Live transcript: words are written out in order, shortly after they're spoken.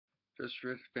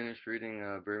Finished reading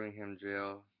Birmingham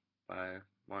Jail by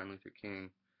Martin Luther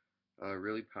King. A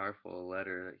really powerful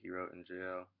letter that he wrote in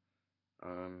jail.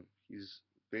 He's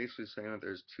basically saying that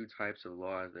there's two types of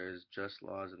laws. There's just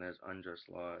laws and there's unjust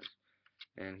laws.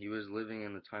 And he was living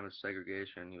in the time of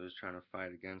segregation. He was trying to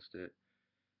fight against it.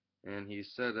 And he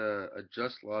said a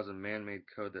just law is a man-made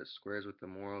code that squares with the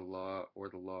moral law or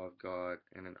the law of God,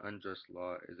 and an unjust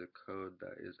law is a code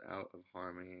that is out of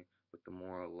harmony with the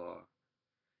moral law.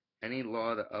 Any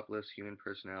law that uplifts human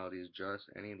personality is just.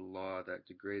 Any law that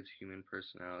degrades human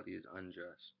personality is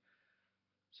unjust.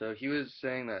 So he was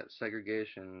saying that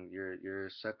segregation,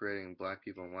 you're separating black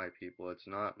people and white people. It's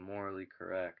not morally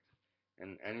correct.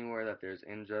 And anywhere that there's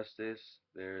injustice,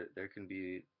 there can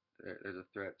be there's a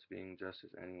threat to being justice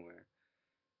anywhere.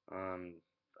 Um,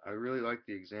 I really like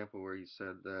the example where he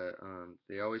said that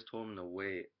they always told him to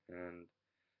wait, and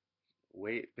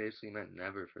wait basically meant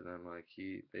never for them. Like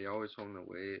they always told him to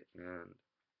wait, and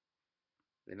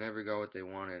they never got what they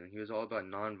wanted. And he was all about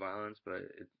nonviolence, but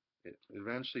it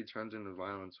eventually turns into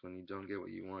violence when you don't get what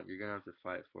you want. You're gonna have to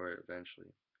fight for it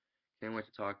eventually. Can't wait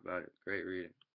to talk about it. Great reading.